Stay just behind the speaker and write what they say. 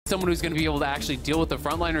someone who's going to be able to actually deal with the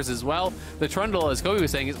frontliners as well. The Trundle, as Kobe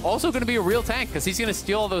was saying, is also going to be a real tank because he's going to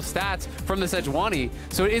steal all those stats from the Sejuani.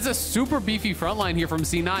 So it is a super beefy frontline here from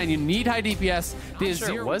C9. You need high DPS.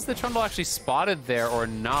 Was the Trundle actually spotted there or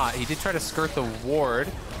not? He did try to skirt the ward.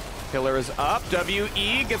 Killer is up.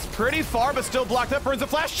 WE gets pretty far, but still blocked up. Burns a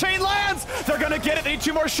flash. Chain lands. They're going to get it. They need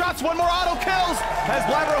 2 more shots. 1 more auto kills as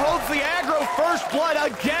Blabber holds the aggro. First blood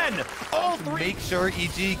again. All 3. Make sure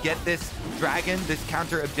EG get this dragon, this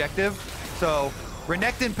counter objective. So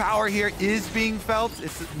Renekton power here is being felt.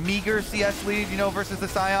 It's a meager CS lead, you know, versus the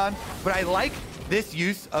Scion. But I like this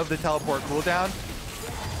use of the teleport cooldown.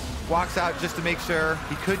 Walks out just to make sure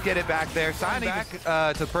he could get it back there. Signing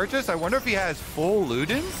back to purchase. I wonder if he has full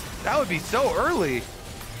Ludens? That would be so early.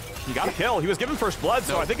 He got a kill. He was given first blood,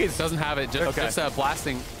 so I think he doesn't have it. Just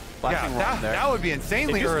blasting yeah, there. That would be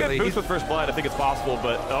insanely early. If you get boost with first blood, I think it's possible,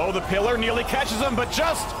 but oh, the pillar nearly catches him, but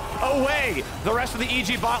just away. The rest of the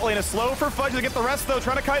EG bot lane is slow for Fudge to get the rest, though,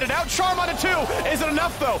 trying to kite it out. Charm on it, too. Is it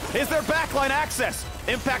enough, though? Is there backline access?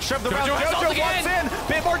 Impact shoved around. Jojo wants in.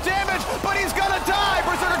 Bit more damage, but he's gonna die.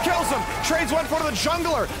 Berserker kills him. Trades one for the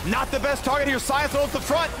jungler. Not the best target here. Science holds the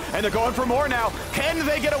front, and they're going for more now. Can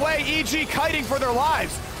they get away? EG kiting for their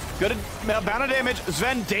lives. Good amount of damage.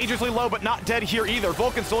 Sven dangerously low, but not dead here either.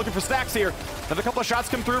 Vulcan still looking for stacks here. Another couple of shots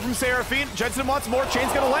come through from Seraphine. Jensen wants more.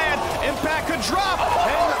 Chain's gonna land. Impact could drop.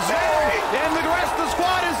 And the rest of the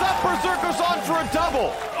squad is up. Berserker's on for a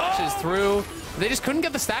double. Pushes through. They just couldn't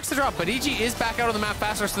get the stacks to drop, but EG is back out on the map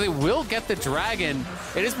faster, so they will get the dragon.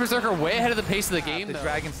 It is Berserker way ahead of the pace of the game. The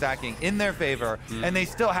dragon stacking in their favor, and they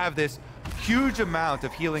still have this huge amount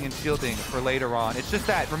of healing and shielding for later on. It's just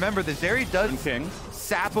that, remember, the Zeri does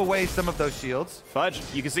sap away some of those shields. Fudge,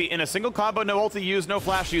 you can see in a single combo, no ulti use, no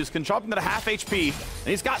flash use, can chop him to half HP, and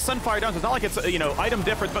he's got Sunfire down, so it's not like it's, you know, item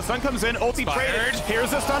difference, but Sun comes in, ulti traded.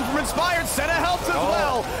 Here's the stun from Inspired, Senna helps as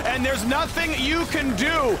well, and there's nothing you can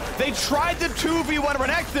do. They tried to 2v1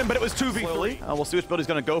 Renekton, but it was 2v3. We'll see which build he's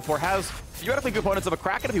going to go for. Has theoretically components of a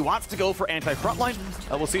Kraken if he wants to go for anti-frontline.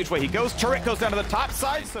 We'll see which way he goes. Turret goes down to the top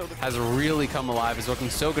side. So has really come alive. Is looking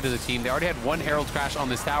so good as a team. They already had 1 Herald crash on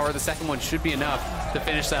this tower. The second one should be enough to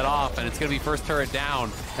finish that off, and it's going to be first turret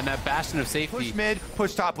down, and that bastion of safety. Push mid,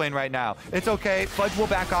 push top lane right now. It's okay. Fudge will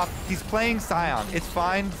back off. He's playing Scion. It's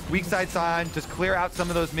fine. Weak side Scion. Just clear out some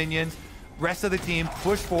of those minions. Rest of the team,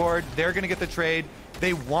 push forward. They're going to get the trade.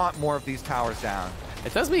 They want more of these towers down.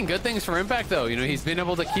 It does mean good things for Impact, though. You know, he's been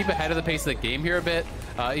able to keep ahead of the pace of the game here a bit.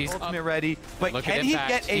 He's ultimate ready, but can he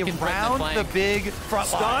get around the big front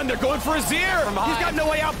stun? line? They're going for Azir. He's got no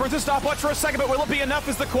way out. Burns a stopwatch for a second, but will it be enough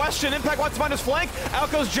is the question. Impact wants to find his flank.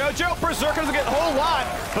 Out goes Jojo. Berserker doesn't get a whole lot,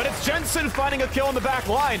 but it's Jensen finding a kill in the back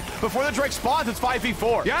line. Before the Drake spawns, it's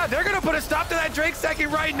 5v4. Yeah, they're going to put a stop to that Drake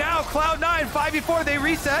second right now. Cloud9, 5v4, they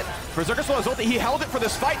reset. Berserker slows ulti. He held it for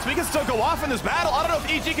this fight, so he can still go off in this battle. I don't know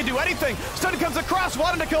if EG can do anything. Stun comes across,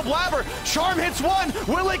 wanting to kill Blabber. Charm hits one.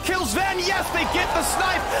 Will it kill Sven? Yes, they get the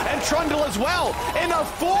snipe. And Trundle as well. In a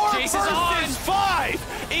 4 versus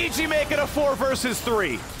 5. EG make it a 4 versus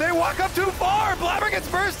 3. They walk up too far. Blabber gets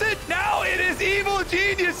bursted. Now it is Evil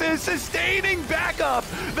Geniuses sustaining backup.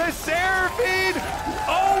 The Seraphine.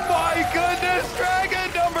 Oh my goodness.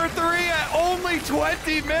 Dragon number 3 at only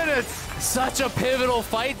 20 minutes. Such a pivotal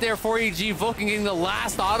fight there for EG. Vulcan getting the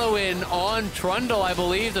last auto in on Trundle, I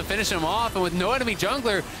believe, to finish him off. And with no enemy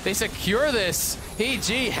jungler, they secure this.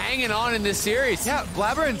 EG hanging on in this series. Yeah,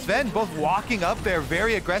 Blabber and Sven both walking up there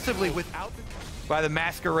very aggressively without by the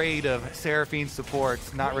masquerade of Seraphine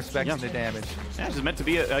supports, not respecting the damage. Yeah, this is meant to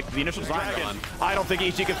be like the initial dragon. I don't think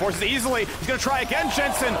EG can force it easily. He's going to try again,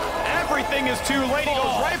 Jensen. Everything is too late. He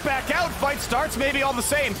goes right back out. Fight starts maybe all the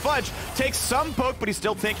same. Fudge takes some poke, but he's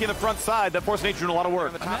still tanking the front side. That forced nature doing a lot of work.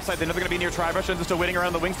 On the top side, they're never going to be near Tribush. Jensen's still waiting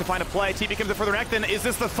around the wings to find a play. TP comes in further neck. Then is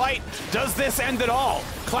this the fight? Does this end it all?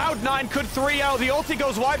 Cloud9 could 3-0. The ulti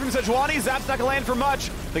goes wide from Sejuani. Zap's not going to land for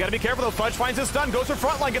much. They got to be careful though. Fudge finds his stun, goes for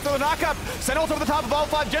frontline, gets through the knockup. Send ult over the top of all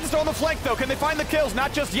 5. Jensen's still on the flank though. Can they find the kills?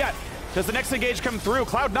 Not just yet. Does the next engage come through?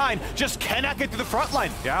 Cloud9 just cannot get through the front line.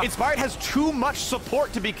 Yeah. Inspired has too much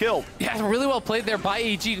support to be killed. Yeah, really well played there by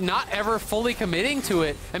EG, not ever fully committing to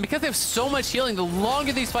it. And because they have so much healing, the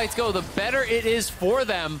longer these fights go, the better it is for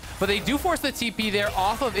them. But they do force the TP there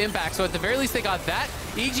off of Impact, so at the very least they got that.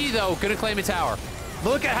 EG, though, gonna claim a tower.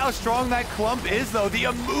 Look at how strong that clump is, though. The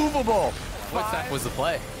immovable. Void Stack was the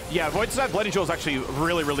play. Yeah, Void Stack Bloody Jewel is actually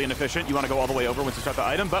really, really inefficient. You want to go all the way over once you start the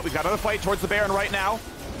item, but we've got another fight towards the Baron right now.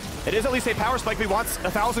 It is at least a power spike. He wants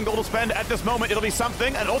 1,000 gold to spend at this moment. It'll be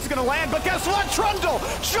something, and ult's gonna land, but guess what? Trundle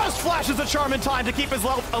just flashes a charm in time to keep his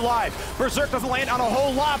life alive. Berserk doesn't land on a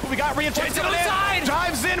whole lot, but we got reinforcements coming in.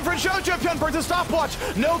 Dives in for Jojo. Pyun burns a stopwatch.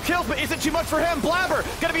 No kills, but is it too much for him? Blabber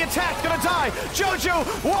gonna be attacked, gonna die. Jojo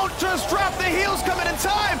won't just drop. The heals coming in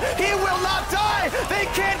time. He will not die. They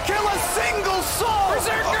can't kill a single soul.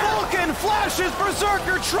 Berserker! Vulcan flashes.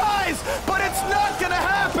 Berserker tries, but it's not gonna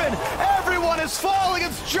happen. Everyone is falling.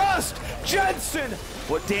 It's just Jensen.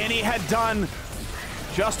 What Danny had done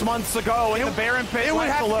just months ago in the Baron pit. It would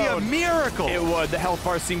have to be a miracle. It would. The health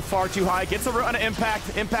bars seem far too high. Gets a run of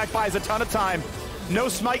Impact. Impact buys a ton of time. No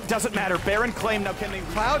smite, doesn't matter. Baron claimed. Now can they...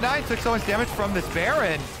 Cloud9 took so much damage from this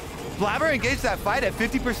Baron. Blabber engaged that fight at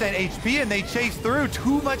 50% HP, and they chase through.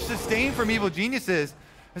 Too much sustain from Evil Geniuses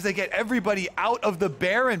as they get everybody out of the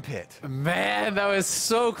Baron pit. Man, that was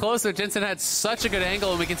so close. So Jensen had such a good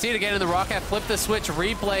angle, and we can see it again in the Rocket flip the switch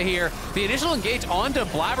replay here. The initial engage onto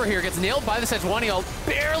Blabber here gets nailed by the Sejuani ult,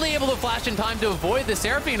 barely able to flash in time to avoid the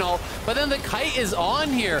Seraphine ult, but then the kite is on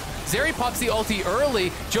here. Zeri pops the ulti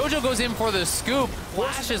early. Jojo goes in for the scoop,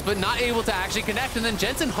 flashes, but not able to actually connect, and then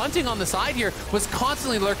Jensen hunting on the side here was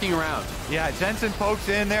constantly lurking around. Yeah, Jensen pokes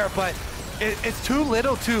in there, but it's too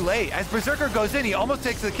little too late. As Berserker goes in, he almost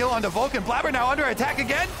takes the kill onto Vulcan. Blabber now under attack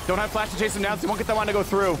again. Don't have flash to chase him down, so he won't get that one to go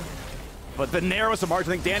through. But the narrowest of margins,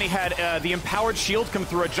 I think Danny had the empowered shield come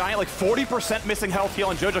through, a giant like 40% missing health heal,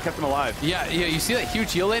 and Jojo kept him alive. Yeah, you see that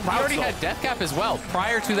huge heal in? He already had death cap as well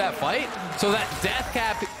prior to that fight. So that death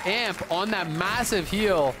cap amp on that massive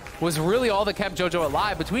heal was really all that kept Jojo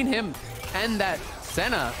alive. Between him and that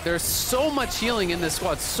Senna, there's so much healing in this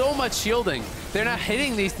squad, so much shielding. They're not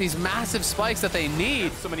hitting these massive spikes that they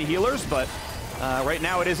need. So many healers, but right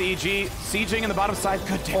now it is EG sieging in the bottom side.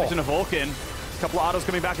 Good damage into Vulcan. A couple of autos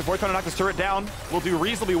coming back and forth, trying to knock this turret down. Will do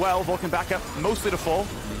reasonably well. Vulcan back up mostly to full.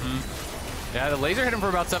 Yeah, the laser hit him for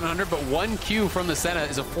about 700, but 1 Q from the Senna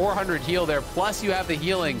is a 400 heal there. Plus you have the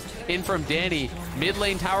healing in from Danny. Mid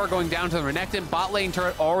lane tower going down to the Renekton. Bot lane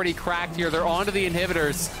turret already cracked here. They're onto the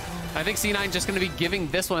inhibitors. I think C9 just going to be giving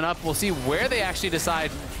this one up. We'll see where they actually decide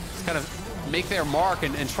to kind of make their mark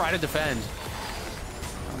and try to defend.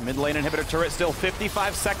 Mid lane inhibitor turret still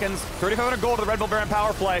 55 seconds. 3,500 gold to the Red Bull Baron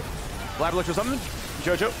power play. Blabber looks for something.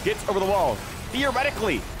 Jojo gets over the wall.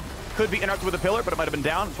 Theoretically, could be interrupted with a pillar, but it might have been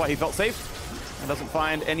down. That's why he felt safe. And doesn't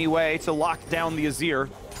find any way to lock down the Azir.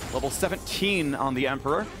 Level 17 on the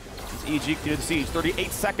Emperor. As EG continues the siege.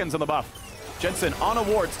 38 seconds on the buff. Jensen on a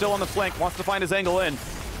ward, still on the flank, wants to find his angle in.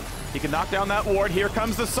 He can knock down that ward. Here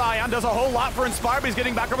comes the Scion. Does a whole lot for Inspire, but he's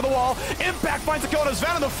getting back over the wall. Impact finds a kill on his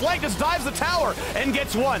Sven on the flank. Just dives the tower and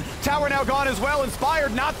gets one. Tower now gone as well.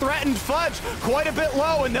 Inspired, not threatened. Fudge quite a bit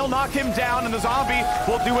low, and they'll knock him down, and the zombie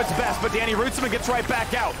will do its best. But Danny roots him and gets right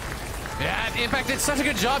back out. Yeah, Impact did such a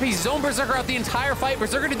good job. He zoned Berserker out the entire fight.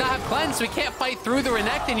 Berserker did not have cleanse, so he can't fight through the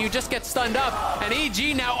Renekton. You just get stunned up. And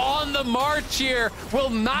EG now on the march here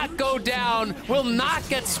will not go down, will not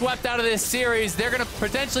get swept out of this series. They're going to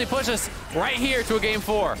potentially push us right here to a game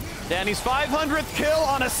 4. Danny's 500th kill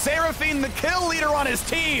on a Seraphine, the kill leader on his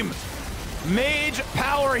team. Mage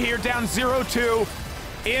power here, down 0-2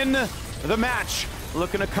 in the match.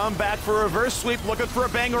 Looking to come back for a reverse sweep, looking for a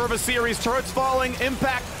banger of a series. Turrets falling,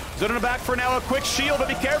 Impact stood in the back for now, a quick shield, but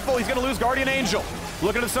be careful, he's gonna lose Guardian Angel.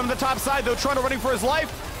 Looking at some of the top side though, Trundle running for his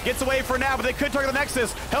life. Gets away for now, but they could target the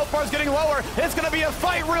Nexus. Health bar's getting lower. It's gonna be a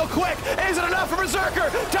fight real quick. Is it enough for Berserker?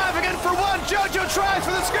 Diving in for one. Jojo tries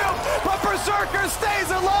for the scoop, but Berserker stays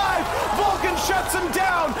alive. Vulcan shuts him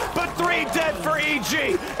down, but 3 dead for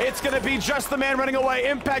EG. It's gonna be just the man running away.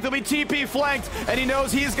 Impact will be TP flanked, and he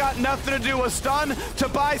knows he's got nothing to do. A stun to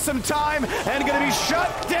buy some time, and gonna be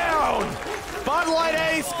shut down. Bottom line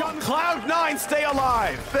ace, Cloud9 stay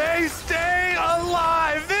alive. They stay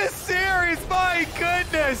alive. This series, my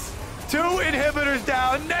goodness. 2 inhibitors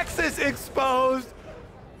down, Nexus exposed.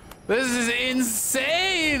 This is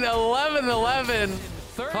insane. 11-11.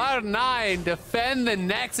 Cloud9 defend the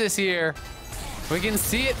Nexus here. We can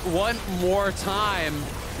see it one more time.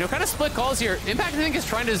 You know, kind of split calls here. Impact, I think, is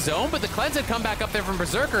trying to zone, but the cleanse had come back up there from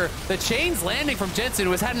Berserker. The chains landing from Jensen,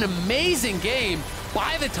 who has had an amazing game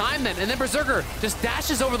by the time then. And then Berserker just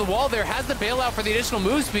dashes over the wall there, has the bailout for the additional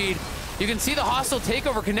move speed. You can see the hostile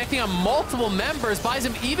takeover connecting on multiple members, buys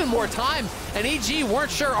him even more time. And EG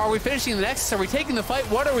weren't sure, are we finishing the Nexus? Are we taking the fight?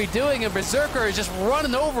 What are we doing? And Berserker is just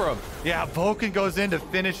running over him. Yeah, Vulcan goes in to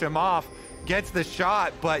finish him off, gets the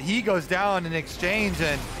shot, but he goes down in exchange,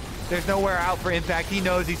 and there's nowhere out for Impact. He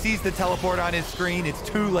knows, he sees the teleport on his screen. It's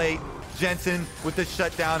too late. Jensen with the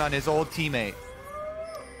shutdown on his old teammate.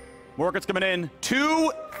 Morgan's coming in.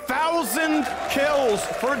 2,000 kills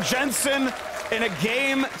for Jensen. in a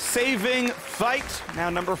game-saving fight. Now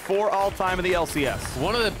number 4 all-time in the LCS.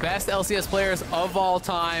 One of the best LCS players of all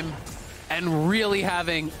time, and really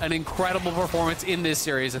having an incredible performance in this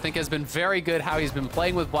series. I think has been very good how he's been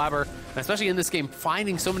playing with Blabber, and especially in this game,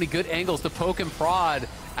 finding so many good angles to poke and prod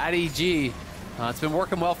at EG. It's been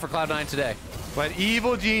working well for Cloud9 today. But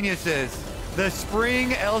Evil Geniuses, the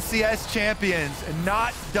spring LCS champions,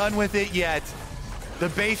 not done with it yet. The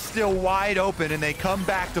base still wide open, and they come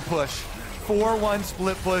back to push. 4-1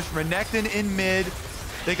 split push, Renekton in mid.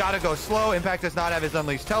 They gotta go slow. Impact does not have his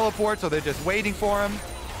Unleashed teleport, so they're just waiting for him.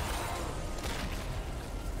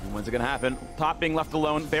 When's it gonna happen? Top being left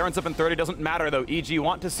alone. Baron's up in 30, doesn't matter though. EG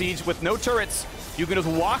want to siege with no turrets. You can just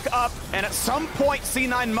walk up, and at some point,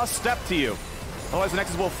 C9 must step to you. Otherwise, the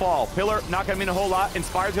Nexus will fall. Pillar, not gonna mean a whole lot.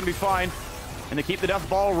 Inspired's gonna be fine. And they keep the death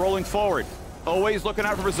ball rolling forward. Always looking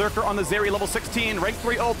out for Berserker on the Zeri, level 16. Rank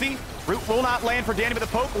 3 ulti. Root will not land for Danny, but the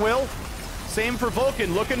poke will. Same for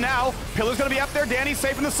Vulcan, looking now. Pillar's gonna be up there, Danny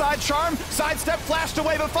safe in the side. Charm, sidestep, flashed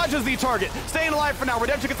away, but Fudge is the target. Staying alive for now.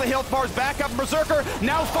 Redemption gets the health bars back up. Berserker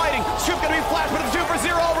now fighting. Scoop gonna be flashed, but it's 2 for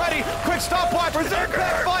 0 already. Quick stopwatch.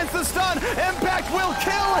 Impact finds the stun. Impact will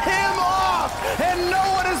kill him off. And no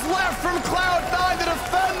one is left from Cloud9 to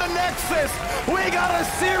defend the Nexus. We got a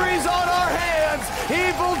series on our hands.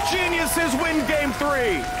 Evil Geniuses win game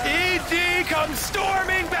 3. EG comes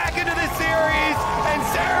storming back into the series.